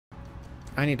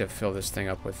I need to fill this thing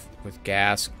up with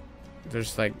gas.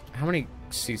 There's like, how many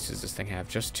seats does this thing have?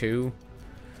 Just 2?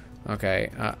 Okay.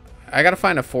 I gotta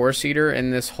find a 4-seater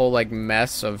in this whole like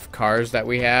mess of cars that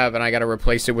we have, and I gotta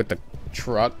replace it with the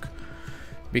truck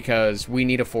because we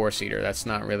need a 4-seater. That's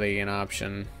not really an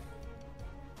option.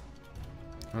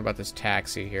 What about this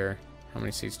taxi here? How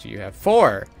many seats do you have?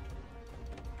 4!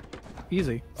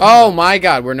 Easy. Oh my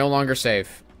god, we're no longer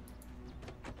safe.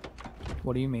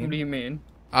 What do you mean? What do you mean?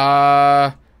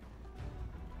 Guys,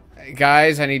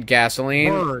 I need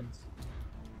gasoline. Birds.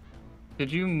 Did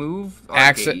you move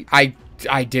our gate?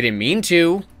 I didn't mean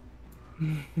to.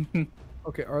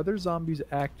 Okay, are there zombies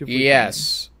actively?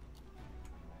 Yes.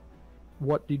 coming?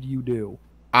 What did you do?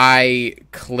 I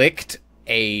clicked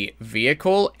a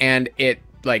vehicle and it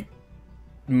like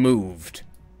moved.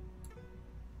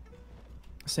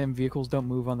 Sam, vehicles don't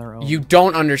move on their own. You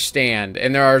don't understand,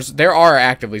 and there are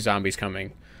actively zombies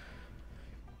coming.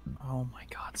 Oh my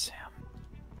god, Sam.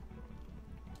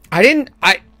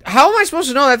 How am I supposed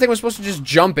to know that thing was supposed to just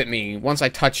jump at me once I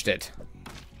touched it?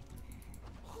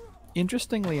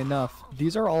 Interestingly enough,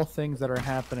 these are all things that are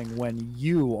happening when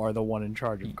you are the one in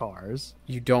charge of cars.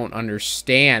 You don't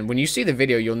understand. When you see the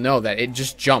video, you'll know that it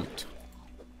just jumped.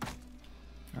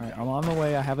 Alright, I'm on the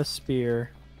way. I have a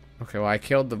spear. Okay, well I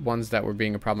killed the ones that were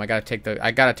being a problem. I gotta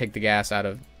take the gas out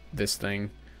of this thing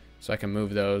so I can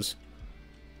move those.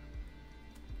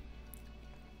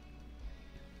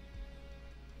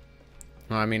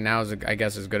 Well, I mean, now is, I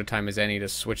guess, as good a time as any to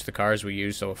switch the cars we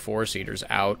use, so a 4-seater's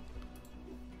out.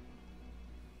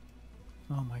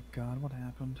 Oh my god, what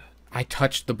happened? I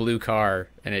touched the blue car,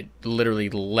 and it literally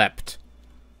leapt.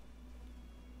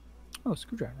 Oh,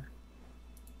 screwdriver.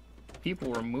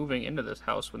 People were moving into this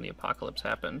house when the apocalypse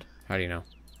happened. How do you know?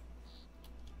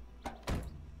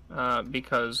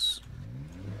 Because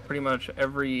pretty much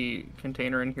every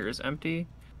container in here is empty.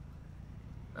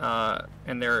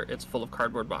 And it's full of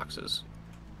cardboard boxes.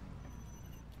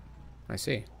 I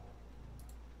see.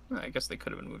 I guess they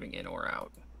could have been moving in or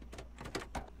out.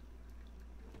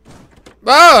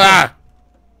 Ah!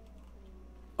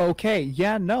 Okay,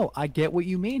 yeah, no, I get what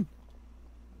you mean.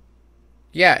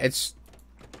 Yeah, it's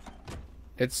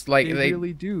like They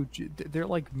really do. They're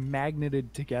like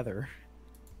magneted together.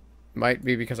 might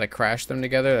be because I crashed them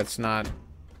together. That's not.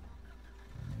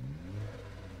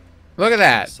 Look at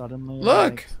that. Suddenly, Look.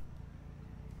 like...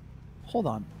 Hold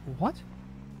on. What?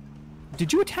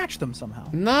 Did you attach them somehow?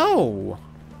 No.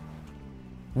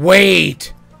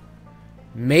 Wait.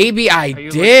 Maybe I Are you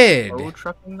did. like tow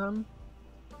trucking them?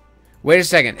 Wait a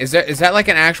second. Is that like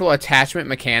an actual attachment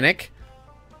mechanic?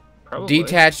 Probably.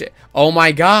 Detach it. Oh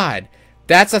my god.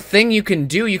 That's a thing you can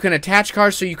do. You can attach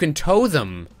cars so you can tow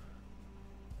them.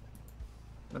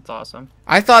 That's awesome.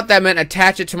 I thought that meant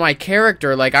attach it to my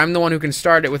character, like I'm the one who can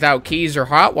start it without keys or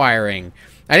hot wiring.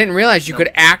 I didn't realize you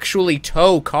could actually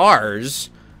tow cars.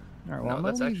 Alright, well, No, I'm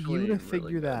that's gonna leave you to actually figure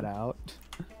really that out.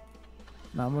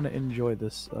 Now I'm gonna enjoy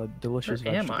this delicious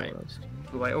Where am vegetable I? roast.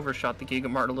 Ooh, I overshot the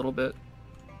Gigamart a little bit.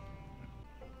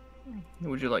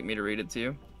 Would you like me to read it to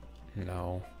you?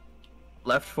 No.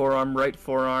 Left forearm,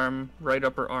 right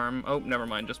upper arm. Oh, never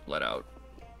mind, just bled out.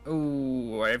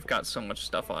 Ooh, I've got so much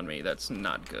stuff on me. That's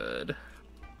not good.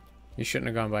 You shouldn't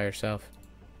have gone by yourself.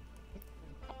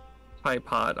 Hi,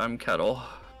 pot. I'm Kettle.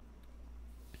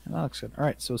 That looks good.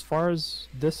 Alright, so as far as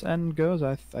this end goes,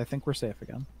 I think we're safe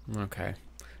again. Okay.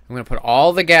 I'm going to put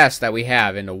all the gas that we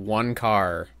have into one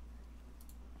car.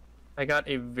 I got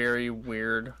a very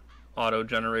weird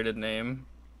auto-generated name.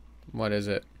 What is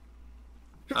it?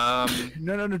 No,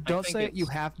 don't think say it.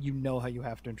 it's- You know how you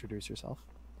have to introduce yourself.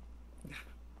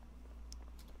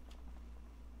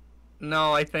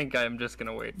 No, I think I'm just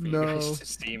gonna wait for you No. guys to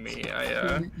see me.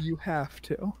 You have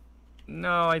to.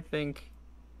 No, I think...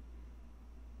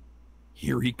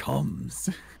 Here he comes.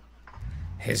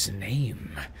 His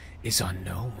name is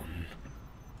unknown.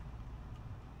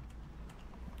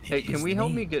 Hey, can we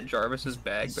help me get Jarvis's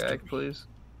bag back, please?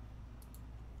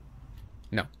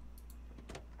 No.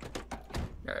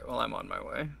 Alright, well, I'm on my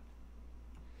way.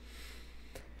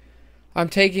 I'm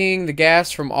taking the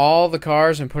gas from all the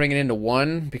cars and putting it into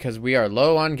one because we are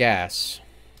low on gas.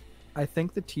 I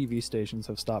think the TV stations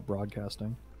have stopped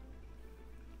broadcasting.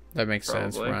 That makes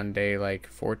sense. Probably. We're on day, like,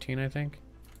 14, I think.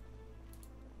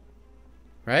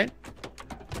 Right?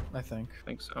 I think. I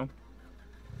think so.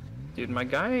 Dude, my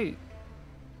guy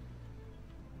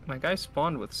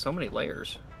spawned with so many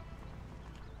layers.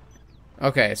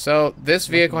 Okay, so this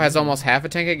vehicle has almost half a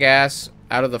tank of gas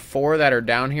out of the 4 that are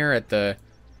down here at the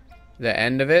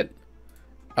end of it.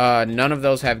 None of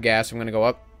those have gas. I'm going to go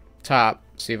up top,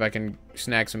 see if I can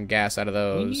snag some gas out of We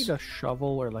those. need a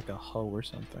shovel or like a hoe or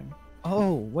something.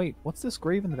 Oh, wait. What's this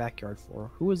grave in the backyard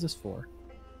for? Who is this for?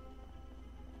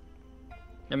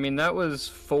 I mean, that was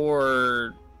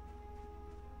for...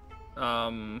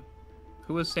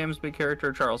 Who was Sam's big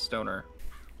character? Charles Stoner.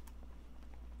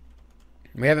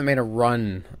 We haven't made a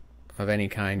run of any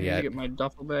kind I yet. get my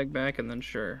duffel bag back and then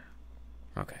sure.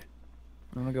 Okay.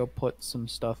 I'm gonna go put some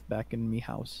stuff back in me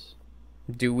house.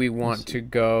 Do we want to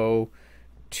go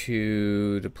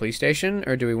to the police station,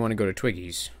 or do we want to go to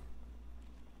Twiggy's?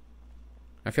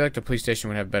 I feel like the police station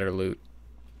would have better loot.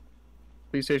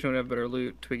 Police station would have better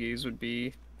loot. Twiggy's would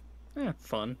be,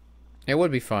 fun. It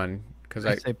would be fun, because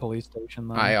I say police station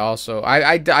though.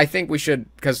 I think we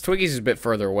should, because Twiggy's is a bit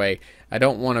further away. I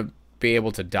don't want to be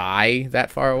able to die that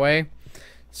far away,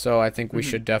 so I think we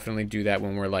should definitely do that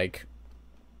when we're like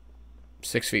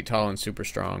 6 feet tall and super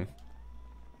strong.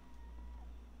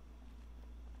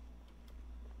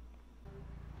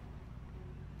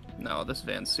 No, this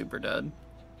van's super dead.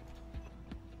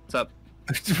 What's up?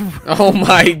 Oh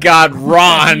my God,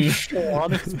 Ron!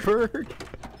 Johannesburg.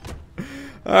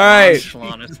 All right,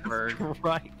 Schlonisberg.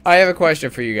 Right. I have a question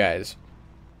for you guys.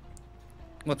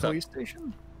 What's up? Police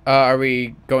station. Are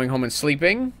we going home and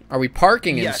sleeping? Are we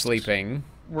parking and Yes. sleeping?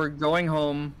 We're going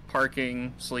home,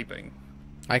 parking, sleeping.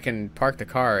 I can park the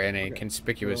car in a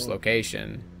conspicuous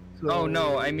location. Oh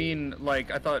no, I mean,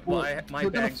 like, I thought, well, my you're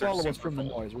gonna bags are follow us super from the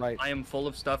full. noise, right? I am full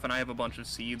of stuff, and I have a bunch of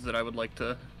seeds that I would like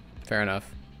to... Fair enough.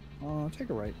 Take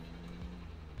a right.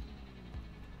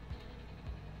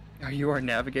 Are you our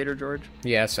navigator, George?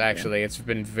 Yes, actually, it's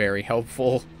been very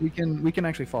helpful. We can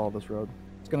actually follow this road.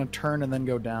 It's gonna turn and then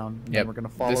go down. And Yep, then we're gonna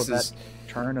follow this that is-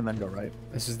 turn and then go right.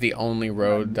 This is the only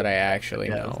road that I actually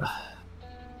Yeah. know.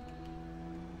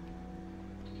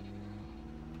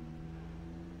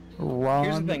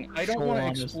 Here's the thing, I don't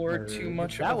want to explore too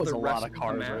much That of was the a rest lot of of the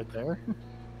cars map. right there.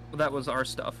 Well, that was our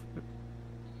stuff.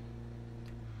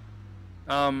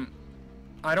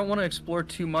 I don't want to explore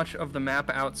too much of the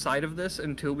map outside of this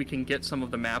until we can get some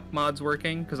of the map mods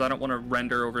working, because I don't want to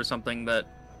render over something that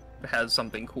has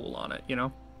something cool on it, you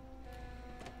know?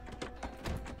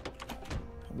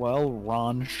 Well,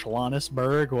 Ron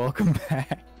Schlonisberg, welcome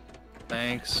back.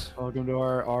 Thanks. Welcome to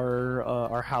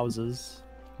our houses.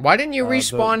 Why didn't you the-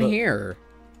 respawn the- here?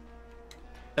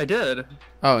 I did.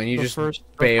 Oh, and you The just first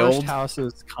bailed? house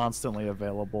is constantly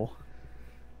available.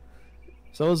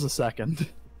 So is the second.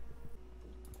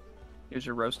 Here's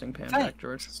your roasting pan Thanks. back,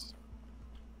 George.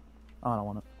 Oh, I don't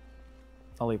want it.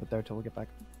 I'll leave it there till we get back.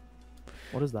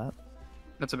 What is that?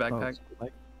 That's a Oh, backpack. it's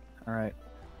like- all right.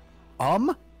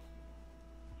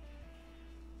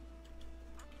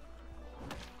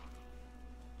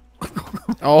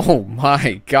 Oh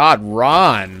my God,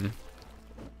 Ron!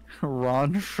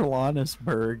 Ron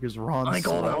Schlonisberg is Ron. I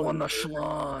call that Slon. one the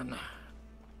Schlon.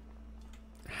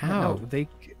 How? No, they.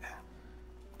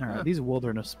 All right, these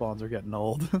wilderness spawns are getting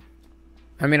old.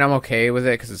 I mean, I'm okay with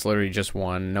it because it's literally just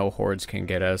one. No hordes can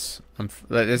get us.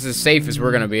 This is as safe as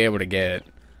we're gonna be able to get.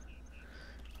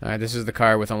 All right, this is the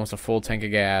car with almost a full tank of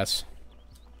gas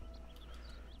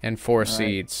and 4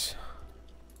 seats.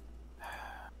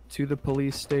 To the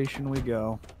police station we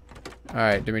go. All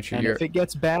right, Dimitri, And you're if it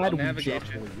gets bad, I'll we navigate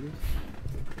jump you. you.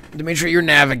 Dimitri, you're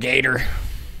navigator.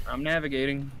 I'm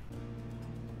navigating.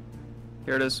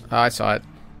 Here it is. Oh, I saw it.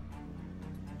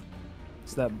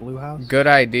 It's that blue house. Good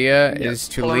idea Yeah, is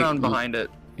to pull around behind it.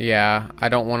 Yeah, I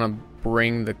don't want to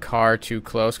bring the car too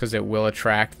close because it will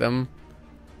attract them.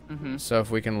 Mm-hmm. So if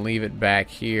we can leave it back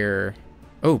here.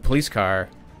 Oh, police car.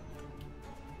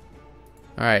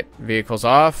 All right, vehicles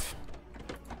off.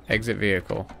 Exit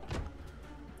vehicle.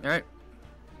 All right.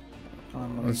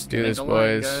 Let's do Make this, a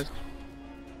line, boys.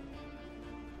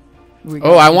 guys.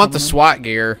 Oh, I want the SWAT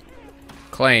gear.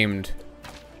 Claimed.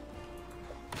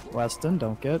 Weston,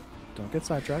 don't get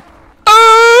sidetracked.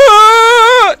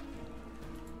 Ah! Oh,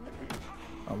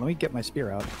 let me get my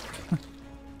spear out.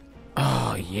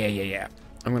 Oh, yeah.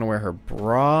 I'm going to wear her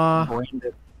bra.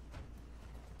 Branded.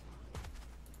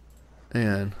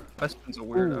 And Weston's a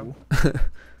weirdo. Ooh,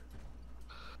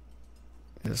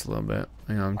 just a little bit.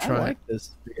 Hang on, I'm I trying. like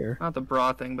this spear. Not the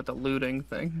bra thing, but the looting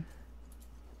thing.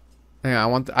 Hang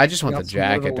on, I just want Got the some more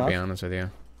to the jacket, to be left? honest with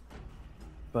you.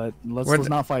 But let's Where'd let's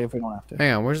not fight if we don't have to.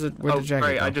 Hang on, where's the Oh, jacket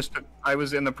sorry, go? I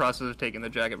was in the process of taking the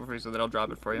jacket before you said that. I'll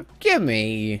drop it for you.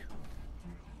 Gimme.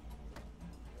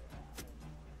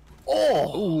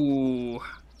 Oh, Ooh.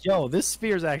 yo, this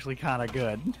spear's actually kind of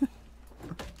good.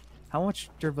 How much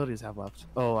durability does it have left?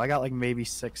 Oh, I got like maybe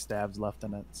 6 stabs left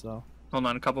in it. So Hold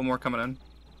on, a couple more coming in.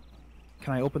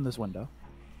 can I open this window?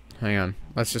 Hang on.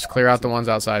 Let's just clear out the ones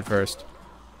outside first.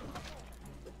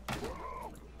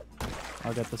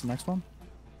 I'll get this next one.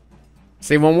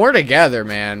 See, when we're together,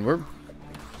 man, we're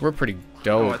We're pretty Oh,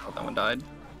 dope. I thought that one died.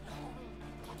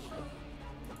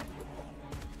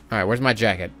 Alright, where's my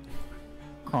jacket?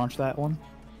 Crunch that one.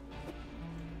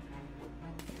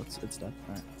 It's dead.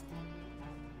 Alright.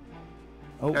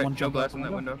 Oh, Alright, one no jump glass out in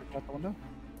that window. Out the window.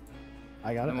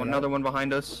 I got it. And another one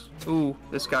behind us. Ooh,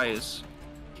 this guy is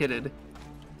kitted.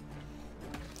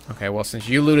 Okay, well, since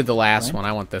you looted the last Right. one,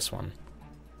 I want this one.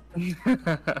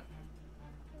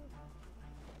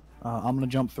 I'm gonna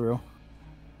jump through.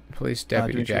 Police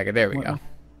deputy do you- jacket. There we what- go. All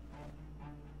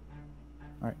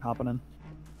right, hopping in.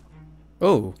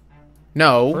 Oh.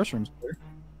 No. First room's clear.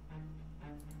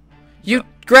 You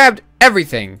grabbed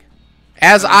everything.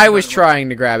 As I was another trying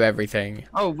to grab everything.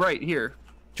 Oh, right here.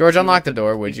 George, You unlock want the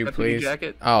door, would police you deputy please?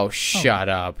 jacket? Oh, shut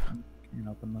up. You can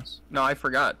open this. No, I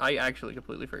forgot. I actually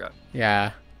completely forgot.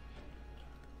 Yeah.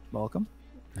 Welcome.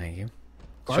 Thank you.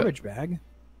 Garbage bag.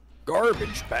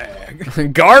 Garbage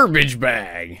bag. Garbage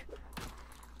bag.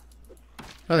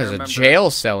 Oh, there's a remember. jail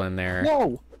cell in there.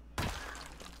 Whoa.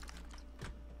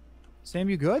 Sam,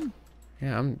 you good?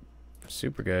 Yeah, I'm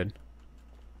super good.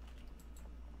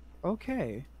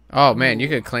 Okay. Oh man, you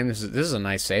could claim this is a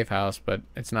nice safe house, but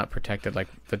it's not protected like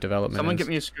the development Someone is. get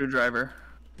me a screwdriver.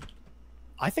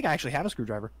 I think I actually have a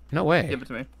screwdriver. No way. Give it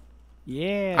to me.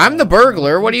 Yeah. I'm the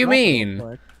burglar. What do you Drop it real mean?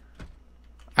 quick.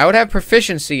 I would have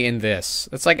proficiency in this.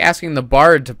 It's like asking the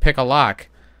bard to pick a lock.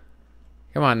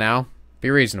 Come on now. Be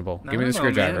reasonable. Give me the No,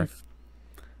 screwdriver. man.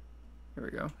 Here we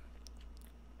go.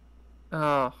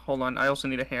 Oh, hold on. I also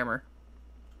need a hammer.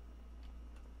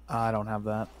 I don't have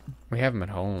that. We have them at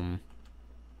home.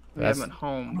 We That's- have them at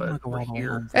home, I'm but gonna go we're all the way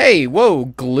here. home. Hey, whoa,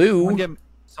 glue.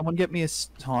 Someone get me a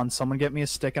someone get me a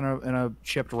stick and a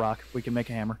chipped rock. We can make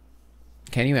a hammer.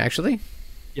 Can you actually?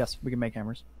 Yes, we can make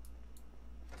hammers.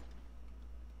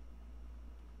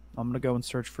 I'm gonna go and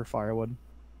search for firewood.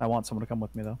 I want someone to come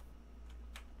with me though.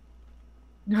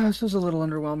 No, this is a little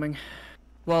underwhelming.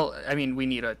 Well, I mean, we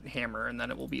need a hammer, and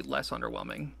then it will be less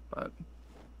underwhelming. But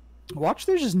Watch,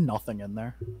 there's just nothing in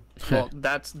there. well,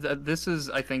 this is,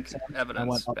 I think, I evidence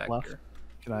went up back left. here.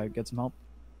 Can I get some help?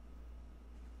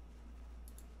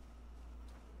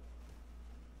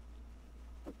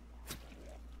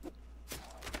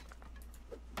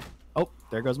 Oh,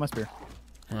 there goes my spear.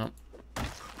 Well,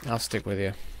 I'll stick with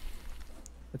you.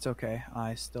 It's okay.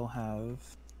 I still have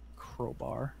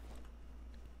crowbar.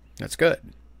 That's good.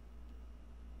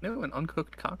 No, an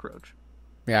uncooked cockroach.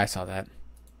 Yeah, I saw that.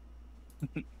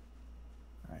 Alright,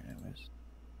 anyways.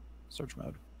 Search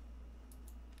mode.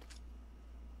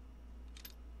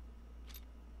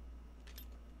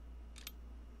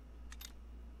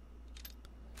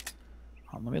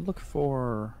 Let me look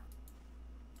for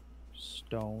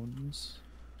stones.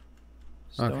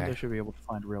 Stones Okay. I should be able to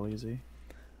find real easy.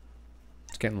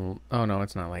 It's getting. Oh no,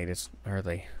 it's not late. It's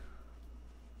early.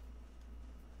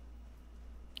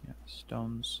 Yeah,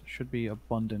 stones should be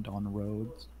abundant on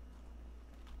roads.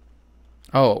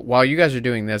 Oh, while you guys are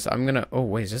doing this, I'm gonna. Oh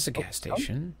wait, is this a gas stone?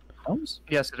 station? Stones?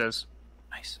 Yes, it is.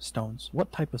 Nice. Stones.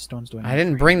 What type of stones do I need? I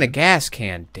didn't for bring the you? gas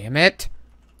can. Damn it!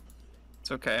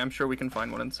 It's okay. I'm sure we can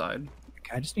find one inside.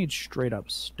 I just need straight up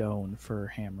stone for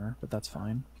hammer, but that's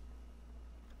fine.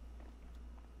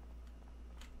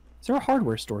 Is there a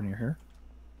hardware store near here?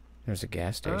 There's a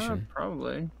gas station.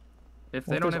 Probably. If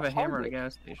Well, they don't there's have a a hammer at a hardware-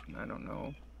 gas station, I don't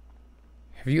know.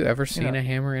 Have you ever seen Yeah. a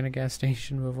hammer in a gas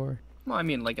station before? Well, I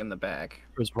mean, like in the back.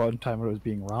 There was one time when it was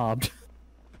being robbed.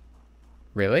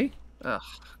 Really? Ugh,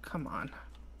 come on.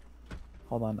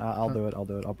 Hold on, I'll do it. I'll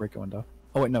do it. I'll break a window.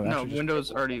 Oh wait, no. No, actually just-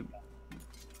 Windows already.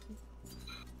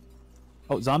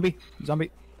 Oh, zombie! Zombie!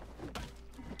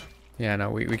 Yeah,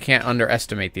 no, we can't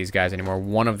underestimate these guys anymore.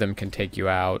 One of them can take you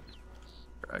out.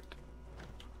 Correct.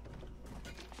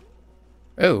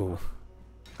 Oh.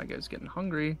 My guy's getting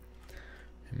hungry.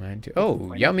 Mine too.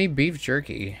 Oh, yummy beef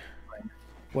jerky.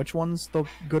 Which one's the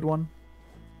good one?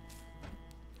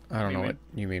 I don't do you know mean?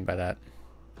 what you mean by that.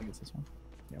 I think it's this one.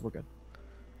 Yeah, we're good.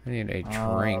 I need a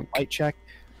drink. Light check.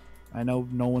 I know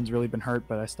no one's really been hurt,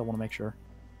 but I still want to make sure.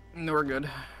 No, we're good.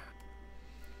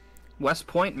 West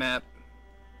Point map.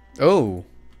 Oh.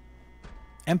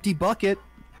 Empty bucket.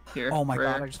 Here. Oh my rare.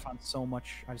 god! I just found so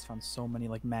much. I just found so many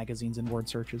like magazines and word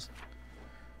searches.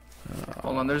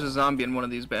 Hold on, there's a zombie in one of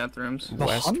these bathrooms. The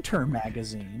West- Hunter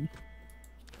magazine.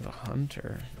 The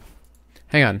hunter.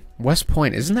 Hang on. West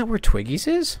Point, isn't that where Twiggy's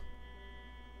is?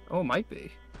 Oh, it might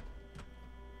be.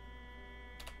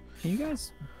 Can you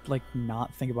guys like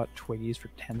not think about Twiggies for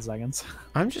 10 seconds?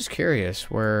 I'm just curious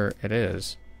where it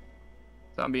is.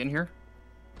 Zombie in here.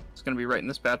 It's gonna be right in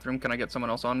this bathroom. Can I get someone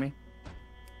else on me?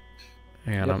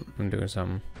 Hang on, Yep. I'm doing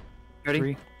something. Ready?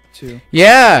 3, 2.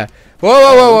 Yeah! Whoa,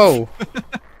 whoa, whoa, whoa!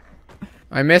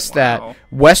 I missed Wow. that.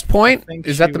 West Point? think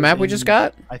Is she that the was map we in- just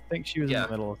got? I think she was in Yeah.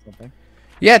 the middle of something.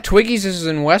 Yeah, Twiggy's is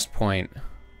in West Point.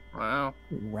 Wow.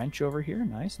 Wrench over here.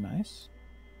 Nice, nice.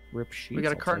 Rip sheets. We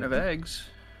got a I'll carton take of it. eggs.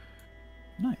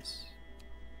 Nice.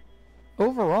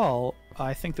 Overall,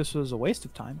 I think this was a waste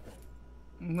of time.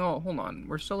 No, hold on.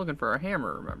 We're still looking for a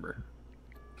hammer, remember?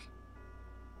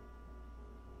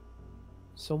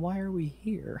 So why are we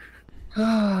here?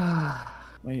 Try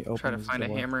Let me open to this find a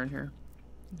door. hammer in here.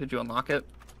 Did you unlock it?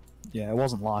 Yeah, it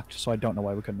wasn't locked, so I don't know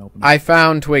why we couldn't open it. I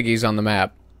found Twiggy's on the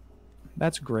map.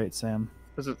 That's great, Sam.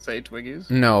 Does it say Twiggies?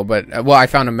 No, but well, I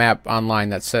found a map online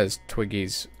that says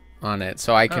Twiggy's on it,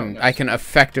 so I can nice. I can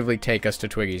effectively take us to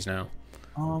Twiggy's now.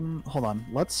 Hold on.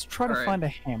 Let's try to Alright. find a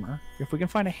hammer. If we can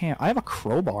find a hammer, I have a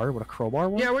crowbar. Would a crowbar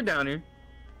work? Yeah, we're down here.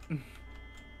 Would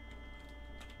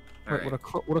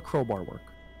Alright. would a crowbar work?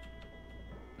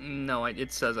 No,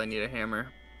 it says I need a hammer.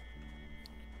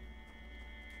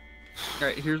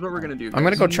 Alright, here's what we're gonna do. I'm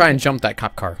gonna guys. go try and jump that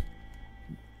cop car.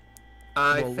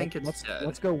 I Well, think it's let's dead.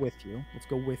 let's go with you. Let's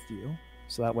go with you.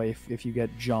 So that way, if you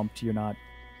get jumped, you're not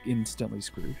instantly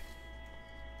screwed.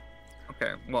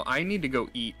 Okay, well, I need to go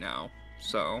eat now.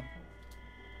 So,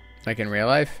 Like in real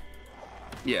life?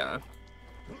 yeah.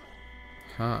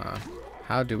 Huh.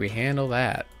 How do we handle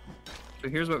that? So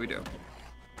here's what we do.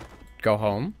 Go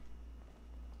home?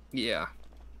 Yeah.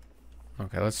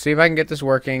 Okay, let's see if I can get this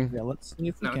working. Yeah, let's see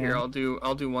if we Now can. here, I'll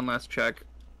do one last check.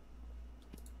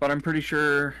 But I'm pretty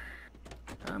sure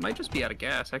I might just be out of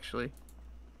gas, actually.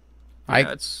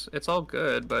 Yeah, it's all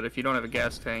good, but if you don't have a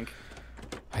gas tank,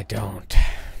 I don't.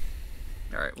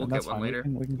 all right, we'll And get that's one fine. later.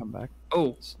 We can come back.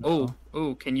 Oh, So-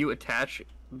 can you attach it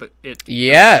to the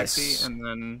Yes. taxi and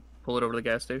then pull it over to the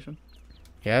gas station?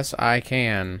 Yes, I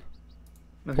can.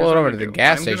 Now, Pull here's it what over I'm to the gonna do.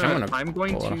 gas station. I'm I'm gonna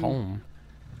going pull to it home.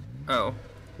 Oh,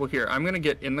 well here, I'm gonna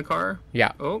get in the car.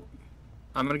 Yeah. Oh,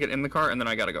 I'm gonna get in the car and then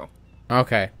I gotta go.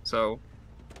 Okay. So,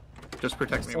 just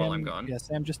protect me while I'm gone. Yeah,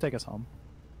 Sam, just take us home.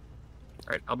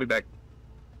 All right, I'll be back.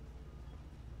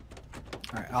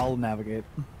 All right, I'll navigate.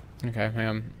 Okay,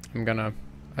 I'm gonna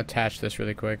attach this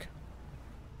really quick.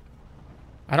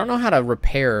 I don't know how to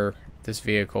repair this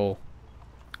vehicle.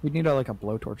 We need like a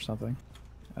blowtorch or something.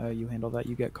 You handle that.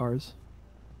 You get cars.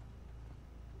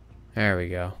 There we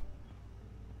go.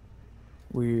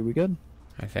 We good?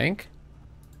 I think.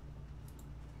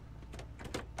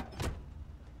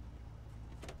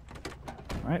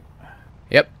 All right,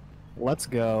 Yep. let's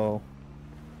go.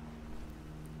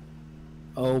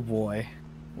 Oh boy,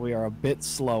 we are a bit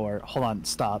slower. Hold on,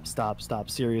 stop.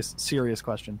 Serious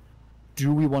question.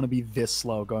 Do we want to be this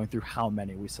slow going through how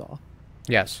many we saw?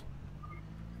 Yes.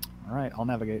 All right, I'll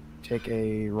navigate. Take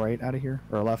a right out of here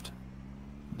or a left.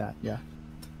 That, yeah.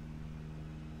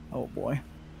 Oh boy.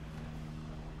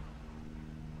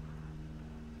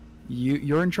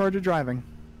 You're in charge of driving.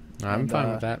 I'm And,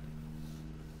 fine with that.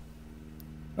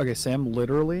 Okay, Sam.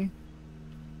 Literally,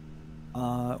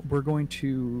 we're going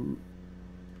to.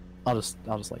 I'll just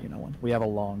let you know when we have a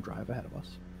long drive ahead of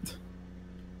us.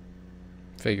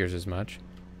 Figures as much.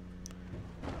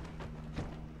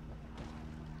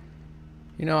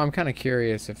 You know, I'm kind of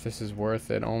curious if this is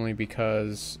worth it, only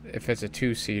because if it's a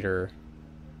two-seater.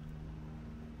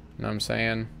 You know what I'm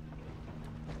saying?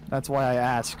 That's why I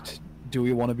asked, do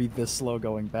we want to be this slow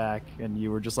going back? And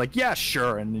you were just like, yeah,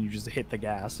 sure. And then you just hit the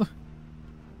gas.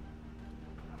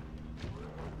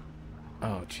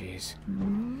 Oh, jeez.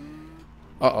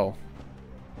 Uh-oh.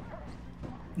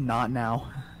 Not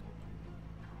now.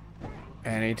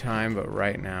 Anytime but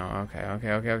right now.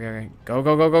 Okay.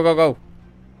 Go.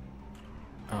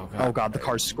 Oh, God. Oh god, the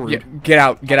car's screwed. Yeah, get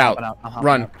out. I'm hopping out, I'm hopping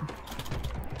Run. out.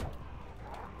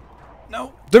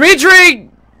 No. Dimitri!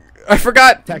 I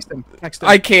forgot. Text him.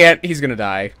 I can't. He's gonna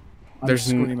die. I'm There's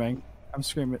screaming. I'm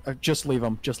screaming. Just leave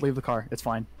him. Just leave the car. It's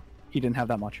fine. He didn't have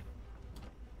that much.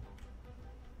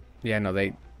 Yeah,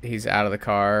 no, he's out of the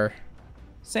car.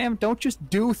 Sam, don't just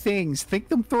do things. Think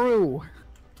them through.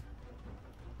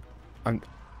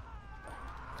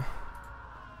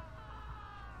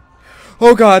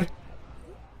 Oh, God.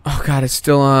 Oh, God, it's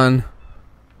still on.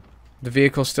 The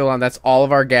vehicle's still on. That's all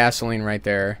of our gasoline right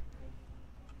there.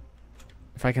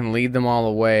 If I can lead them all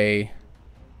away.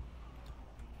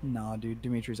 Nah, dude.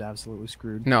 Dimitri's absolutely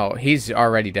screwed. No, he's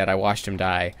already dead. I watched him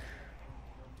die.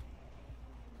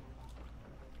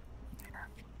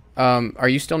 Are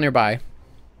you still nearby?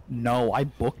 No, I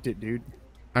booked it, dude.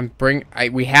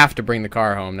 We have to bring the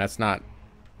car home. That's not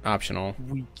optional.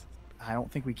 I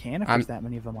don't think we can if I'm- there's that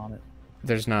many of them on it.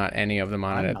 There's not any of them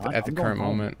on I'm it not. at the I'm going current home.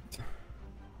 moment.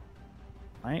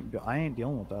 I ain't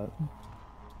dealing with that.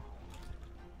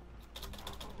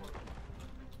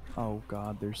 Oh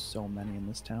god, there's so many in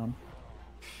this town.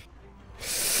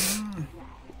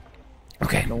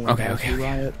 Okay, No one okay, dies, okay, we okay.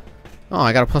 riot. Oh,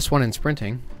 I got a +1 in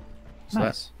sprinting. So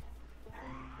Nice.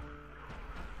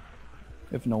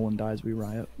 If no one dies, we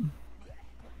riot.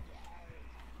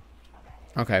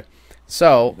 Okay.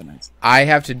 So, Even nice. I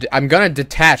have to... I'm going to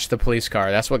detach the police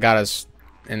car. That's what got us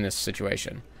in this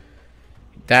situation.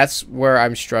 That's where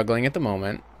I'm struggling at the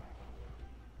moment.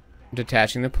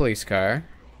 Detaching the police car.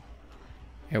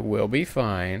 It will be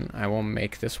fine. I will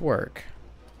make this work.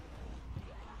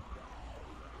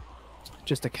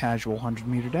 Just a casual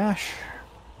 100-meter dash.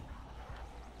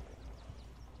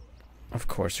 Of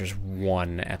course, there's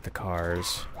one at the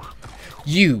cars.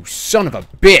 You son of a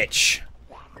bitch!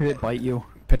 Could it bite you?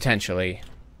 Potentially.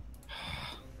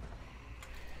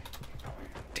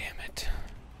 Damn it.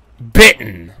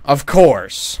 Bitten! Of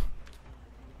course!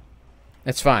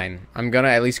 It's fine. I'm gonna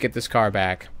at least get this car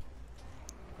back.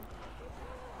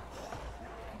 Oh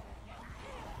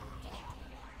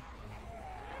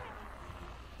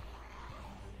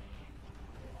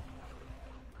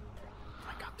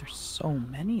my god, there's so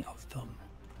many of them.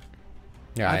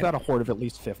 Yeah, I've got a horde of at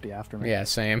least 50 after me. yeah,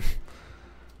 same.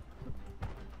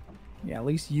 Yeah, at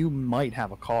least you might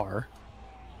have a car.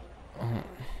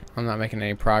 I'm not making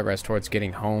any progress towards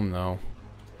getting home, though.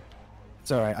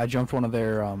 It's alright, I jumped one of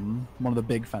the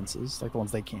big fences, like the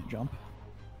ones they can't jump.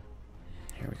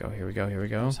 Here we go, here we go, here we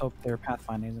go. Let's hope their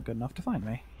pathfinding isn't good enough to find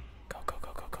me. Go, go,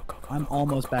 go, go, go, go, go. I'm go,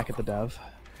 almost go, back go, at the dev.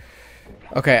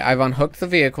 Okay, I've unhooked the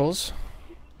vehicles.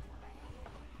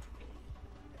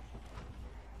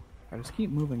 I just keep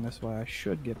moving this way. I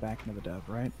should get back into the dev,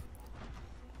 right?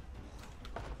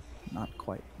 Not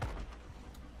quite.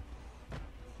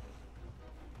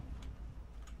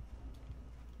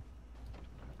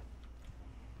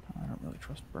 I don't really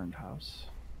trust Burned House.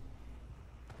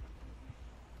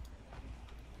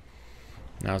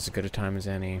 Now's as good a time as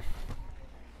any.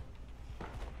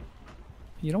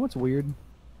 You know what's weird?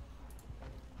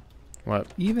 What?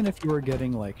 Even if you were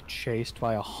getting like chased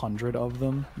by 100 of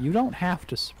them, you don't have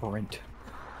to sprint.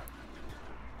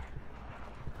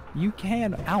 You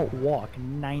can outwalk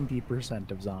 90%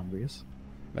 of zombies.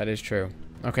 That is true.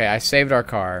 Okay, I saved our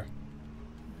car.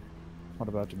 What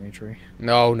about Dimitri?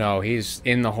 No, no, he's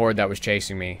in the horde that was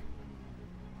chasing me.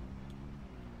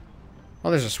 Oh,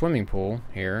 there's a swimming pool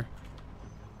here.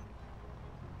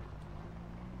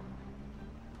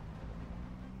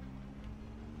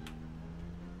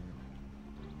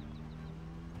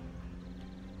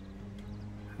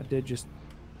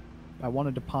 I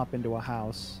wanted to pop into a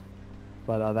house,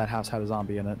 but that house had a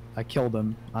zombie in it. I killed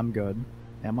him. I'm good.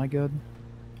 Am I good?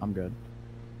 I'm good.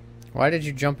 Why did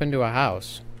you jump into a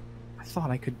house? I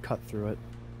thought I could cut through it.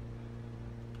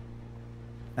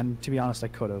 And to be honest, I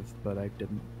could have, but I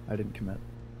didn't. I didn't commit.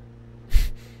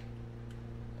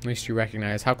 At least you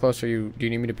recognize. How close are you? Do you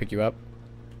need me to pick you up?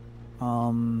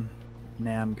 Nah,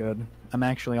 I'm good. I'm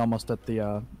actually almost at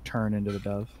the turn into the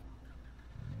dove.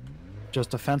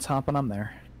 Just a fence hop and I'm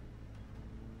there.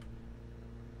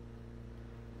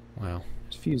 Wow.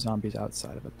 There's a few zombies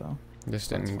outside of it, though. This That's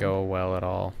didn't fine. go well at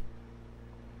all.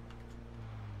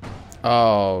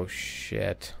 Oh,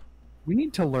 shit. We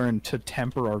need to learn to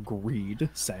temper our greed,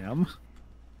 Sam.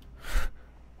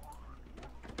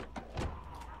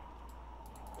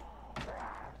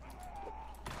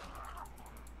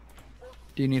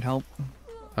 Do you need help?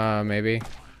 Maybe.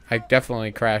 I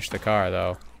definitely crashed the car,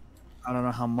 though. I don't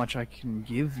know how much I can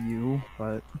give you,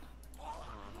 but...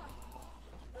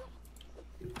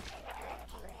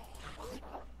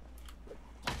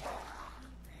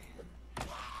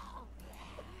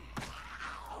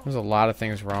 There's a lot of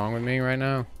things wrong with me right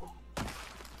now.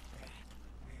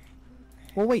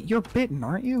 Well, wait, you're bitten,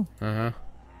 aren't you? Uh-huh.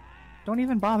 Don't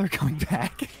even bother coming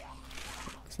back.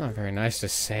 It's not very nice to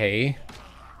say.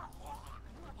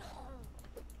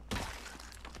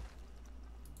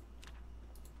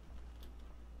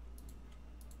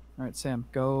 Alright, Sam,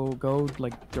 go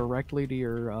like directly to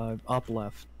your up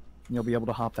left. And you'll be able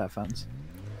to hop that fence.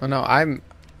 Oh no,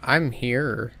 I'm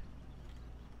here.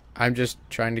 I'm just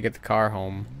trying to get the car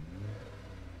home.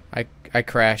 I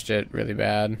crashed it really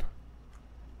bad.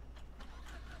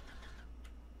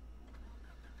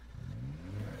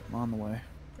 I'm on the way.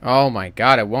 Oh my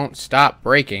god, it won't stop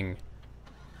braking.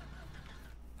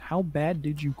 How bad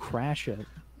did you crash it?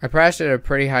 I crashed at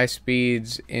pretty high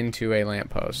speeds into a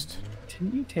lamppost.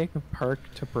 Didn't you take a perk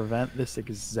to prevent this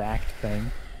exact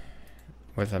thing?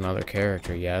 With another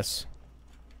character, yes.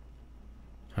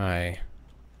 Hi.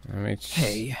 Let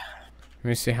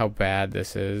me see how bad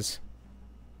this is.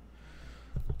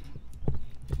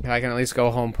 I can at least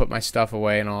go home, put my stuff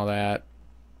away and all that.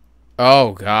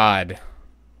 Oh, God.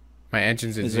 My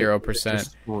engine's at Is 0%.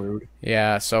 just screwed?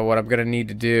 Yeah, so what I'm going to need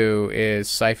to do is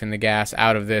siphon the gas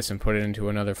out of this and put it into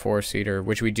another four-seater,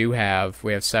 which we do have.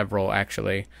 We have several,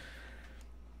 actually.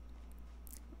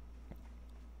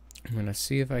 I'm going to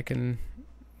see if I can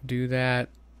do that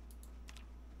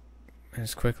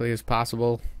as quickly as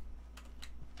possible.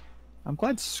 I'm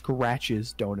glad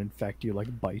scratches don't infect you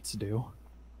like bites do.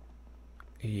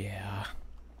 Yeah.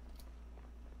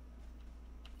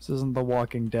 This isn't The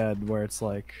Walking Dead where it's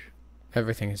like...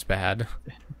 Everything is bad.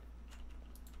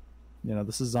 You know,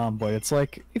 this is Zomboid. It's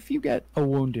like, if you get a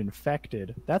wound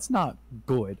infected, that's not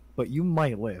good, but you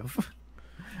might live.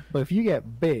 But if you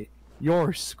get bit,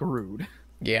 you're screwed.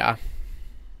 Yeah.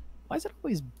 Why is it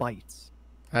always bites?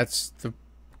 That's the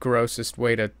grossest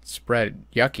way to spread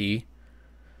yucky.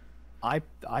 I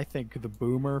think the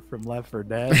boomer from Left 4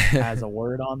 Dead has a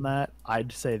word on that.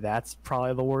 I'd say that's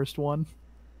probably the worst one.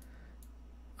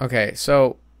 Okay,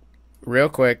 so real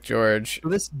quick, George. So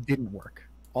this didn't work.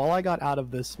 All I got out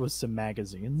of this was some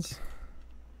magazines.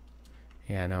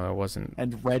 Yeah, no, it wasn't.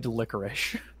 And red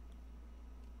licorice.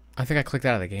 I think I clicked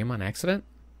out of the game on accident.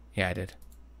 Yeah, I did.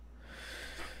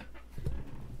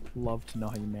 Love to know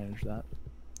how you manage that.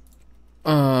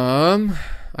 I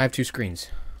have 2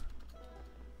 screens.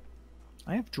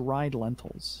 I have dried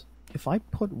lentils. If I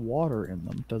put water in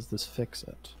them, does this fix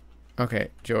it? Okay,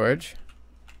 George.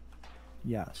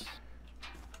 Yes.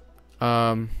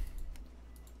 Oh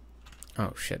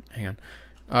shit, hang on.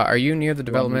 Are you near the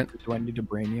development? Do I need to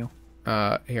brain you?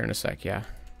 Here in a sec, yeah.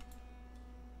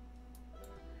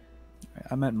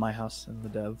 I'm at my house in the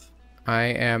dev. I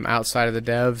am outside of the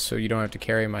dev, so you don't have to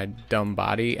carry my dumb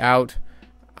body out.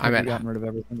 Have you gotten rid of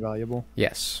everything valuable?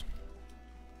 Yes.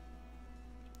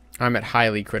 I'm at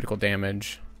highly critical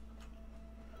damage.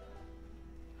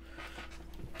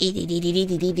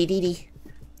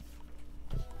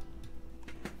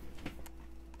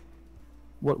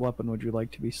 What weapon would you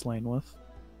like to be slain with?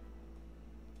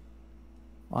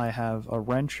 I have a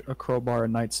wrench, a crowbar, a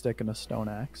nightstick, and a stone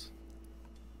axe.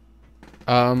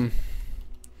 I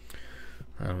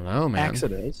don't know, man. Axe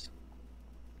it is.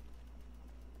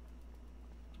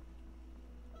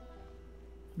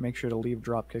 Make sure to leave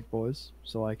dropkick, boys,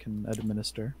 so I can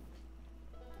administer.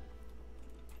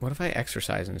 What if I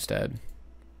exercise instead?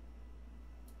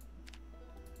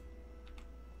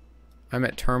 I'm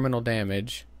at terminal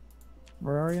damage.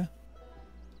 Where are you?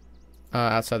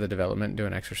 Outside the development,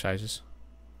 doing exercises.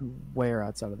 Where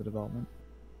outside of the development?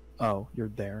 Oh,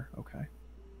 you're there. Okay.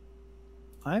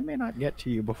 I may not get to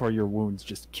you before your wounds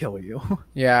just kill you.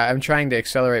 Yeah, I'm trying to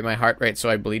accelerate my heart rate so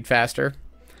I bleed faster.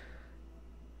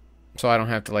 So I don't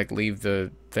have to, like, leave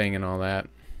the thing and all that.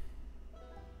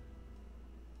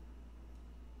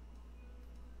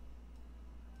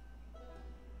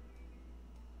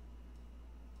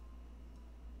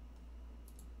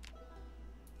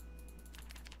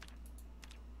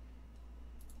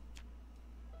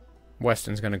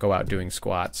 Weston's gonna go out doing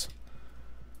squats.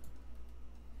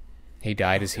 He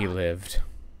died as he lived.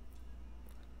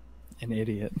 An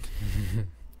idiot.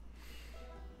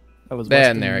 That was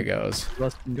Then there he goes.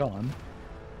 Weston gone.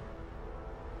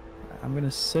 I'm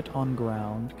gonna sit on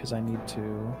ground because I need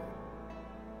to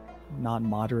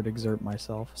non-moderate exert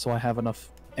myself, so I have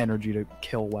enough energy to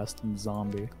kill Weston's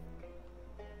zombie.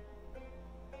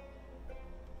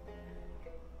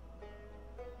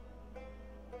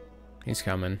 He's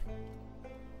coming.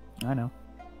 I know.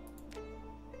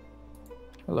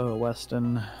 Hello,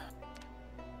 Weston.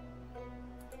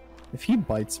 If he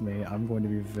bites me, I'm going to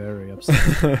be very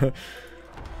upset.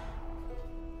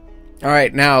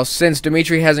 Alright, now, since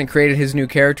Dimitri hasn't created his new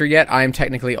character yet, I am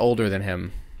technically older than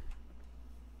him.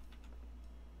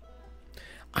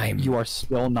 You are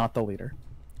still not the leader.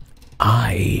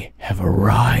 I have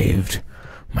arrived.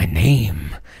 My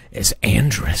name is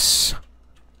Andrus.